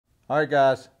All right,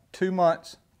 guys, 2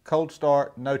 months, cold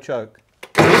start, no choke.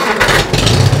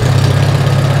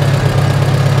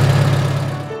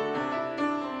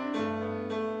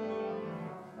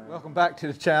 Welcome back to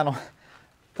the channel.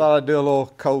 Thought I'd do a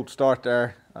little cold start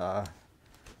there.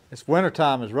 It's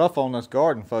wintertime, it's rough on this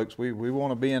garden, folks. We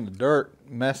want to be in the dirt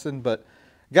messing, but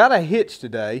got a hitch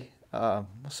today.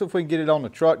 Let's see if we can get it on the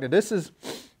truck. Now this is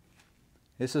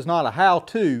not a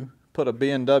how-to put a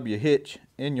B&W hitch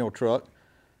in your truck.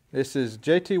 This is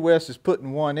Jtwes is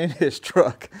putting one in his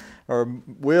truck, or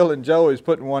Will and Joey is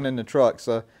putting one in the truck.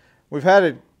 So we've had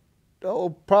it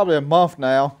probably a month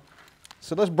now.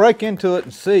 So let's break into it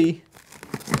and see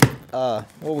what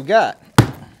we got.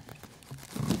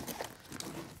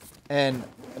 And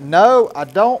no, I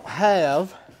don't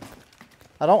have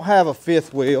a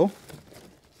fifth wheel.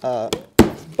 But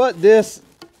this,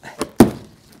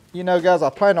 you know, guys, I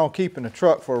plan on keeping the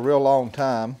truck for a real long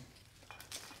time.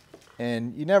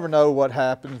 And you never know what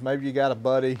happens. Maybe you got a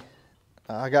buddy.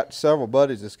 I got several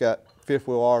buddies that's got fifth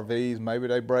wheel RVs. Maybe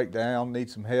they break down, need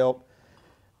some help.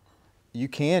 You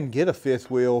can get a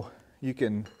fifth wheel. You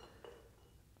can,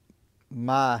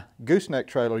 my gooseneck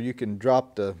trailer, you can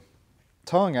drop the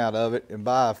tongue out of it and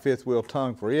buy a fifth wheel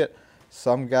tongue for it.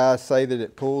 Some guys say that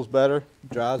it pulls better,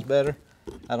 dries better.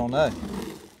 I don't know.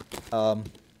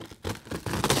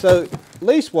 So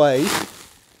leaseways,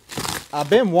 I've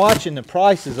been watching the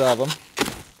prices of them,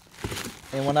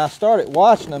 and when I started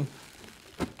watching them,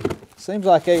 it seems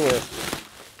like they were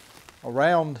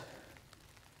around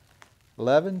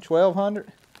 $1,100,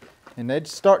 and they'd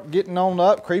start getting on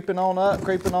up, creeping on up,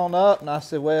 and I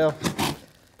said, well,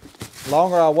 the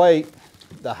longer I wait,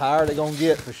 the higher they're gonna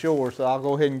get for sure, so I'll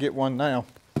go ahead and get one now.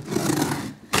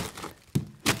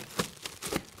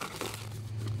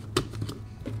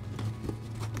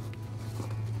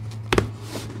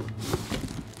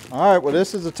 All right, well,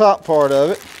 this is the top part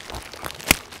of it.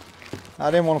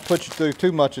 I didn't want to put you through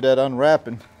too much of that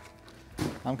unwrapping.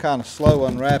 I'm kind of slow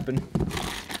unwrapping.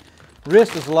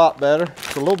 Wrist is a lot better.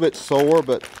 It's a little bit sore,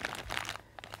 but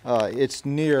it's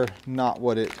near not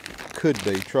what it could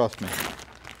be, trust me.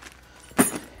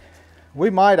 We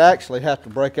might actually have to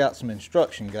break out some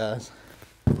instruction, guys.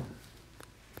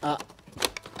 I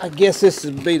guess this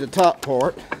would be the top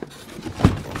part.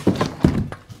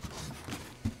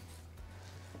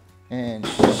 And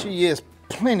she is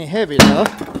plenty heavy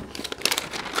enough.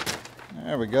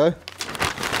 There we go.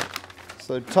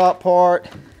 So top part,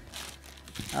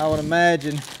 I would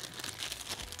imagine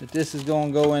that this is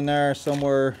going to go in there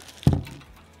somewhere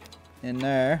in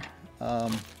there.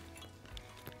 And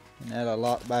that'll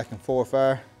lock back and forth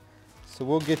there. So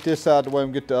we'll get this out of the way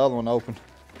and get the other one open.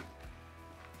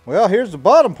 Well, here's the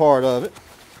bottom part of it.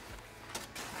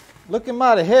 Looking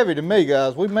mighty heavy to me,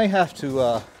 guys. We may have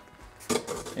to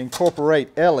incorporate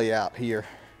Ellie out here.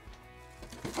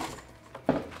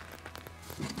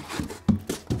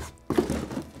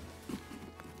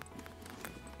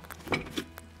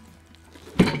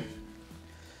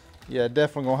 Yeah,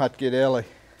 definitely gonna have to get Ellie.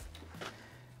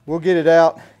 We'll get it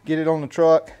out, get it on the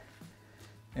truck,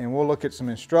 and we'll look at some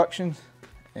instructions,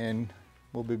 and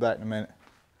we'll be back in a minute.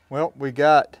 Well, we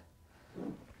got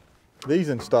these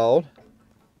installed.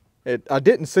 I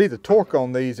didn't see the torque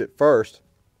on these at first.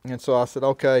 And so I said,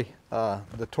 okay,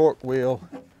 the torque wheel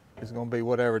is going to be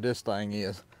whatever this thing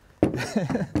is.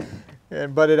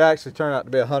 But it actually turned out to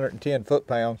be 110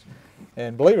 foot-pounds.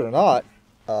 And believe it or not,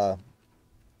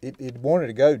 it wanted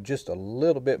to go just a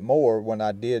little bit more when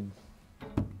I did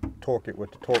torque it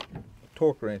with the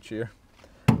torque wrench here.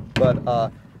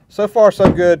 But so far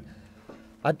so good.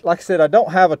 Like I said, I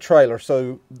don't have a trailer,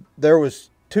 so there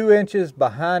was 2 inches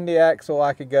behind the axle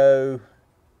I could go,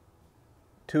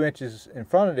 2 inches in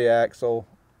front of the axle.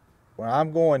 When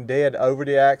I'm going dead over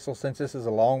the axle, since this is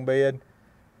a long bed,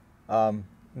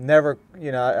 never,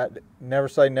 you know, never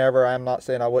say never. I'm not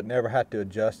saying I wouldn't never have to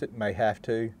adjust it. May have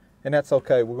to, and that's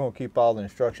okay. We're going to keep all the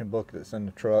instruction book that's in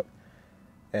the truck,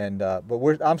 and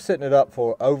but I'm setting it up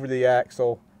for over the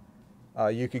axle.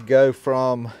 You could go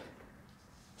from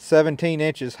 17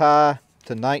 inches high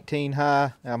to 19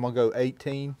 high. I'm gonna go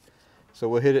 18, so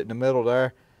we'll hit it in the middle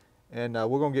there. And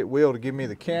we're going to get Will to give me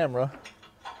the camera,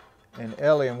 and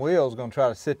Ellie and Will's going to try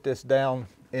to sit this down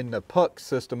in the puck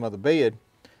system of the bed,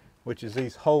 which is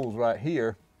these holes right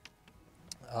here.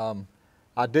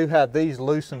 I do have these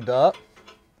loosened up,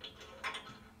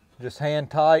 just hand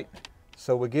tight,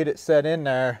 so we get it set in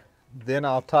there, then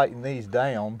I'll tighten these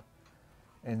down,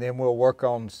 and then we'll work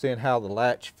on seeing how the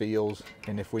latch feels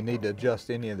and if we need to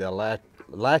adjust any of the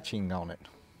latching on it.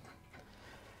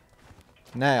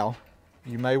 Now,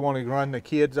 you may want to run the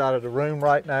kids out of the room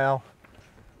right now,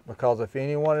 because if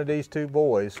any one of these two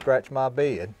boys scratch my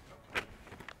bed,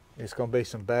 It's gonna be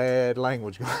some bad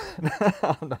language going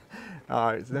on.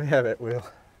 All right, so let me have that, Will.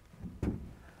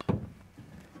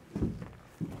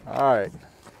 All right,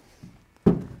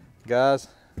 guys,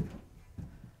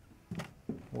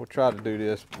 we'll try to do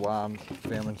this while I'm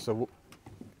filming. So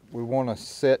we want to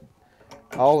set,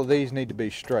 all of these need to be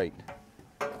straight.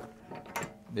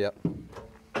 Yep.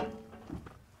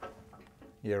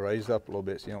 Yeah, raise up a little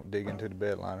bit so you don't dig into the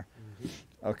bed liner.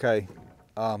 Okay.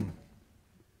 Get on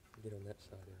that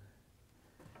side.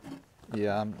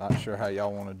 Yeah, I'm not sure how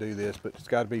y'all want to do this, but it's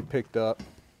got to be picked up.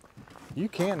 You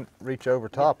can reach over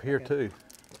top here too.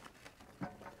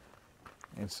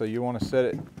 And so you want to set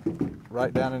it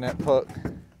right down in that puck.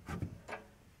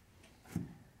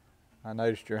 I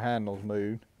noticed your handles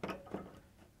moved.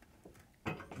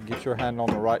 Get your hand on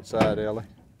the right side, Ellie.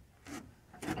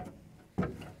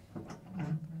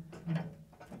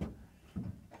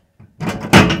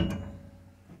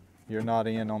 You're not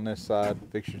in on this side.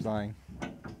 Fix your thing.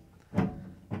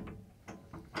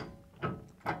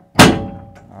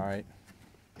 All right.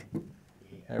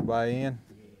 Everybody in?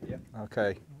 Yep.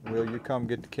 Okay. Will you come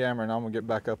get the camera and I'm gonna get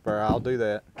back up there. I'll do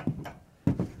that.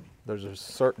 There's a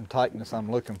certain tightness I'm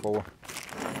looking for.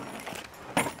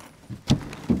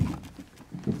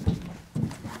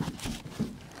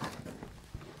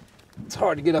 It's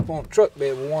hard to get up on a truck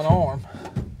bed with one arm.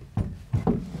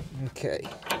 Okay.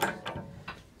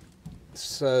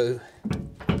 So,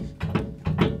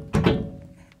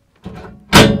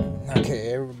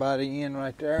 okay, everybody in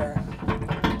right there.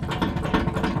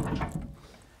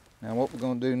 Now what we're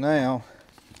going to do now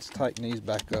is tighten these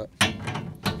back up.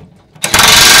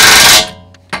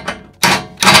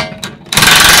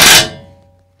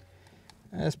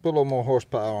 Let's put a little more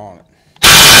horsepower on it.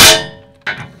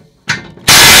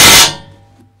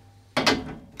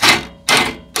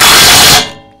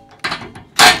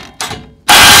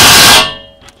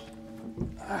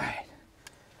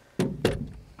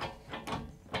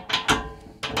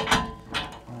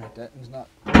 That one's not.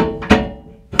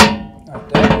 Alright,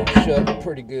 that one's shut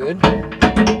pretty good.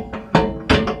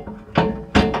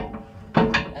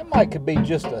 That might could be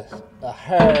just a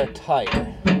hair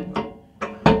tighter.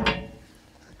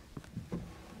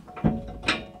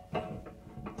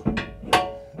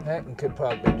 That one could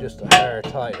probably be just a hair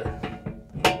tighter.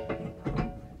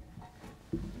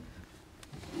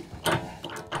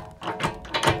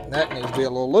 That needs to be a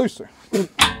little looser.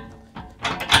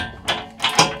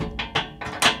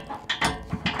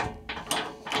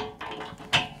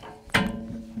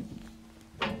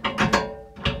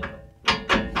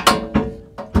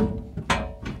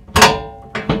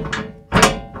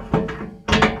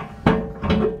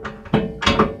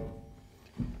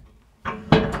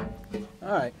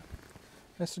 All right,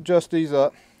 let's adjust these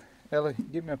up. Ellie,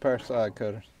 give me a pair of side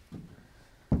cutters.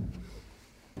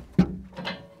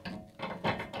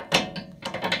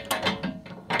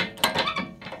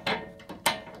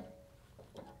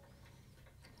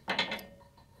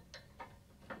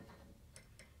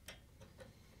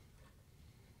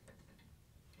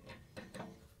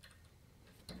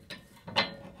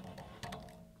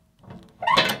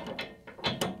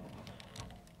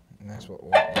 And that's what we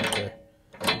want right there.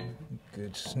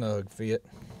 Good snug fit.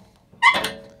 You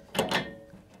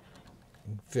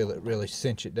can feel it really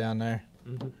cinch it down there.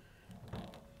 You can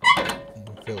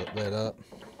feel it let up.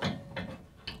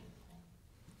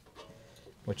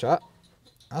 Which I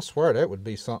swear that would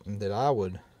be something that I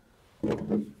would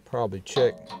probably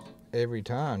check every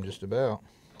time just about.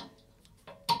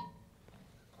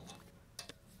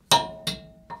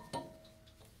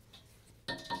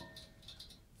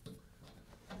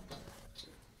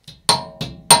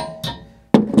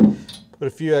 Put a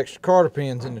few extra carter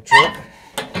pins in the truck.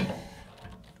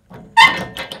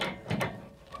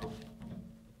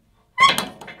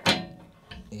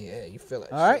 Yeah, you feel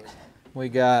it. All right, we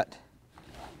got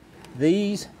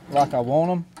these like I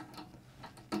want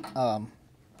them.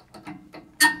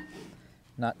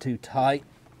 Not too tight,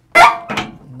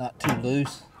 not too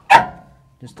loose.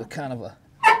 Just a kind of a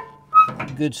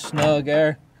good snug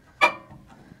air.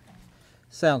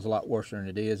 Sounds a lot worse than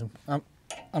it is.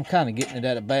 I'm kind of getting it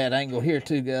at a bad angle here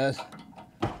too, guys.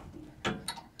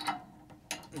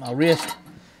 My wrist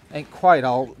ain't quite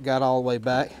got all the way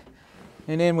back.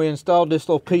 And then we installed this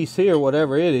little piece here,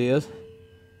 whatever it is.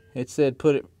 It said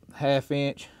put it 1/2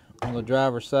 inch on the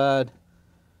driver's side.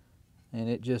 And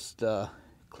it just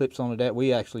clips onto that.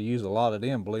 We actually use a lot of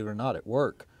them, believe it or not, at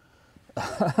work.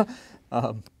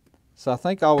 So I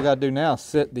think all we got to do now is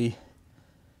set the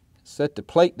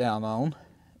plate down on.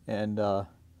 And I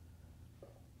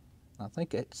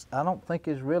don't think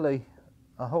it's really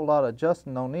a whole lot of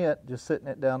adjusting on it, just sitting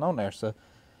it down on there. So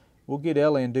we'll get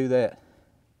Ellie and do that.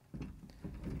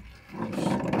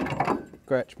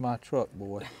 scratch my truck,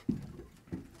 boy.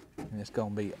 And it's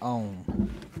gonna be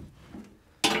on.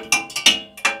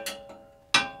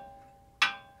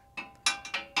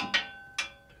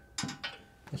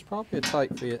 It's probably a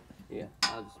tight fit. Yeah,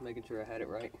 I was just making sure I had it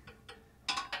right.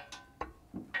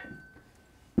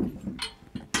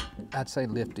 I'd say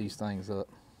lift these things up.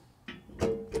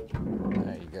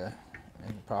 There you go.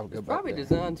 And probably go back Probably there.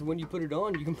 designed so when you put it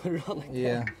on, you can put it on like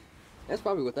Yeah. that. That's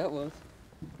probably what that was.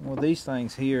 Well, these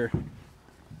things here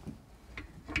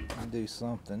do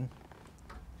something.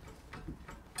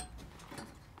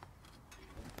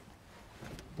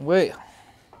 Well,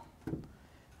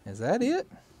 is that it?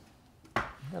 I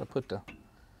gotta put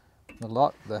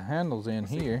the handles in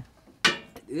here.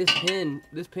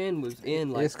 This pin was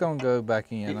in like. It's gonna go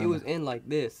back in. It was in like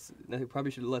this. I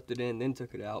probably should have left it in, then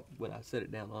took it out when I set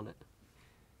it down on it.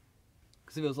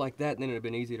 Because if it was like that, then it'd have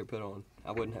been easier to put on.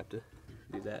 I wouldn't have to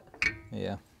do that.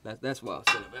 Yeah. That's why I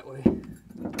set it that way.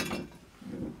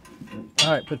 All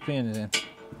right, put pins in.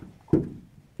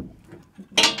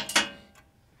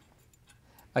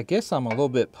 I guess I'm a little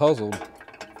bit puzzled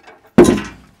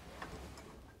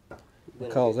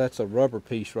because that's a rubber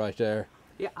piece right there.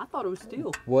 Yeah, I thought it was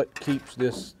steel. What keeps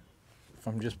this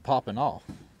from just popping off?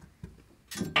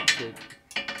 When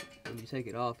you take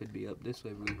it off, it'd be up this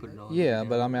way when you put it on. Yeah,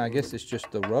 but I mean, I guess it's just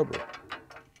the rubber.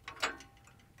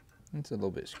 It's a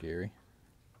little bit scary.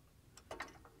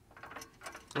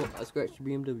 Oh, I scratched your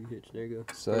BMW hitch. There you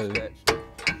go. So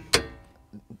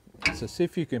see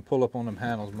if you can pull up on them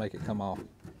handles and make it come off.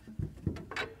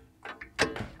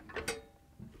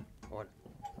 What?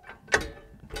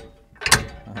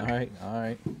 All right, all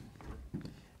right.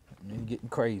 I'm getting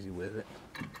crazy with it.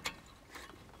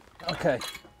 Okay,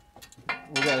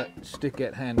 we gotta stick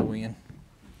that handle in.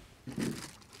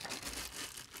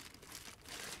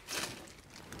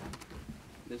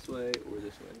 This way or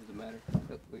this way? Does it matter?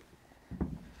 Oh, wait.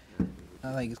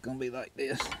 I think it's gonna be like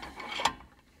this.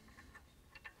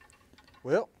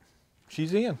 Well,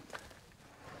 she's in.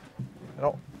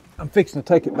 I'm fixing to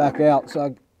take it back out,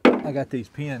 so I got these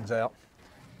pins out.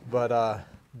 But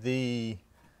the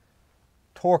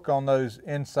torque on those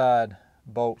inside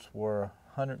bolts were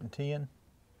 110.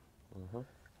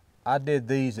 I did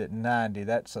these at 90.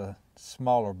 That's a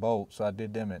smaller bolt, so I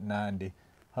did them at 90.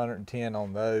 110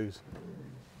 on those.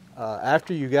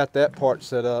 After you got that part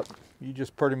set up, you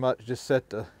just pretty much just set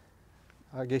the,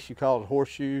 I guess you call it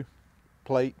horseshoe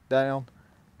plate down.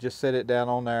 Just set it down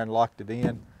on there and locked it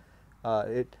in.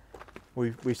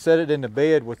 We set it in the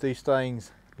bed with these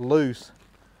things loose,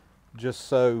 just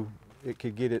so it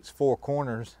could get its four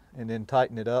corners, and then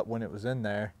tighten it up when it was in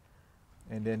there.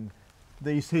 And then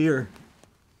these here,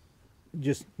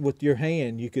 just with your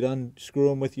hand, you could unscrew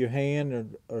them with your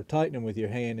hand or tighten them with your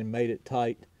hand and made it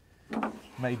tight.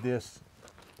 Made this,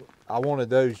 I wanted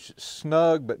those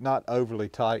snug but not overly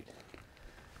tight.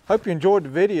 Hope you enjoyed the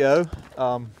video.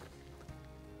 I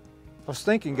was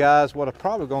thinking, guys, what I'm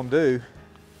probably gonna do,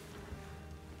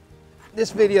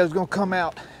 this video is gonna come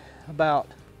out about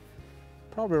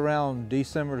probably around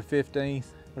December the 15th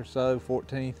or so,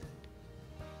 14th.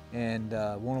 And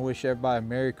want to wish everybody a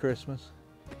Merry Christmas.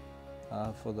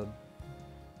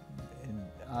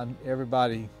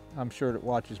 Everybody, I'm sure that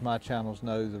watches my channels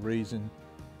know the reason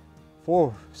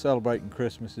for celebrating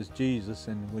Christmas is Jesus,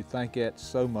 and we thank that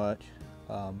so much.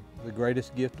 The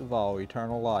greatest gift of all,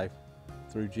 eternal life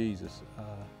through Jesus.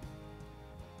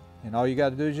 And all you got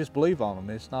to do is just believe on Him.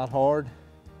 It's not hard.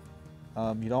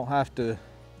 You don't have to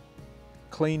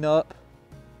clean up.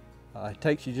 He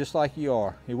takes you just like you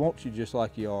are. He wants you just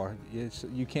like you are.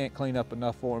 You can't clean up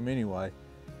enough for Him anyway.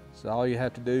 So all you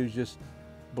have to do is just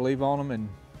believe on Him, and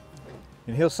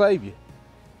He'll save you.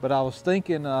 But I was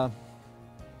thinking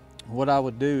what I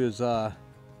would do is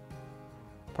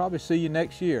probably see you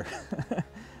next year.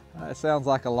 It sounds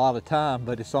like a lot of time,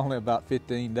 but it's only about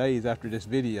 15 days after this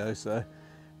video. So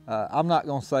I'm not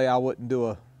going to say I wouldn't do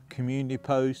a community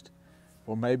post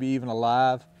or maybe even a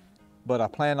live, but I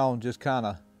plan on just kind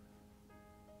of,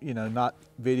 you know, not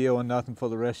videoing nothing for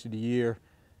the rest of the year.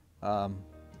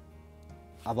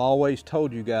 I've always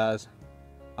told you guys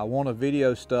I want to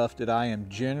video stuff that I am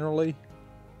generally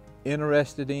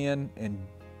interested in and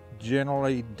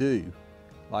generally do.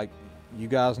 Like you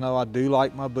guys know, I do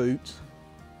like my boots,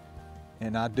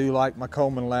 and I do like my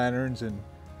Coleman lanterns, and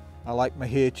I like my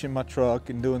hitch in my truck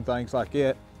and doing things like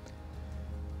that.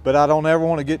 But I don't ever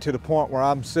want to get to the point where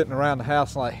I'm sitting around the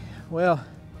house like, well,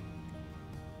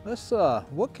 let's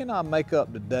what can I make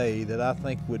up today that I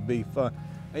think would be fun?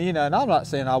 And, you know, and I'm not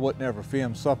saying I wouldn't ever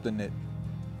film something that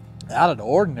out of the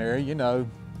ordinary. You know,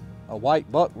 a white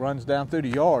buck runs down through the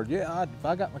yard. Yeah, if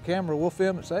I got my camera, we'll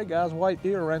film it. Say, guys, a white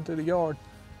deer ran through the yard.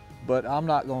 But I'm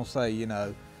not gonna say, you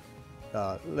know,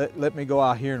 let me go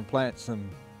out here and plant some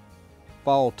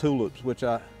fall tulips, which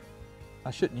I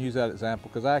shouldn't use that example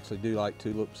because I actually do like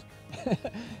tulips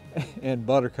and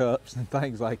buttercups and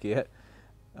things like that.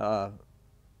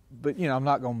 But you know, I'm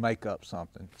not gonna make up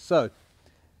something. So,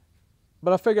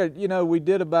 but I figured, you know, we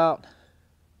did about,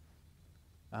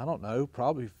 I don't know,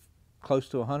 probably close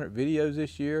to 100 videos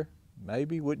this year,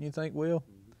 maybe, wouldn't you think, Will?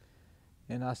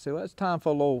 And I said, well, it's time for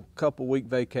a little couple-week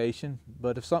vacation,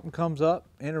 but if something comes up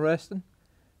interesting,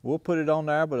 we'll put it on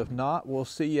there, but if not, we'll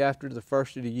see you after the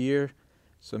first of the year.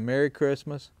 So Merry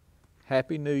Christmas,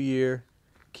 Happy New Year,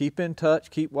 keep in touch,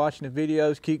 keep watching the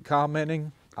videos, keep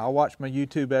commenting. I watch my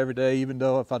YouTube every day, even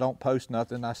though if I don't post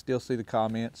nothing, I still see the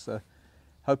comments. So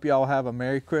hope you all have a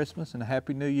Merry Christmas and a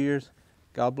Happy New Year's.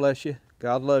 God bless you.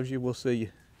 God loves you. We'll see you.